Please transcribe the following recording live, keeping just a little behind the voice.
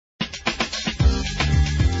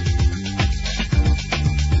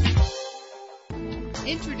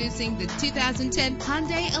Introducing the 2010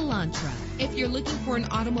 Hyundai Elantra. If you're looking for an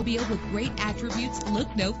automobile with great attributes,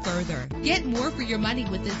 look no further. Get more for your money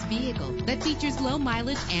with this vehicle that features low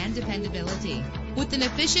mileage and dependability. With an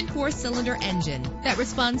efficient 4-cylinder engine that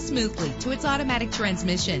responds smoothly to its automatic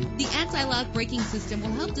transmission, the anti-lock braking system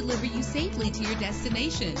will help deliver you safely to your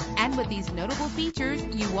destination. And with these notable features,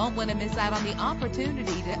 you won't want to miss out on the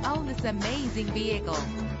opportunity to own this amazing vehicle.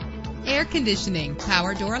 Air conditioning,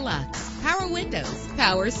 power door locks, power windows,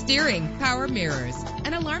 power steering, power mirrors,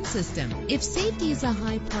 an alarm system. If safety is a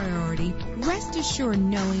high priority, rest assured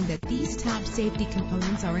knowing that these top safety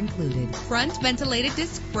components are included. Front ventilated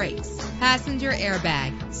disc brakes, passenger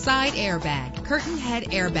airbag, side airbag, curtain head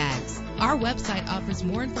airbags. Our website offers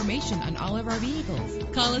more information on all of our vehicles.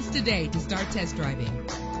 Call us today to start test driving.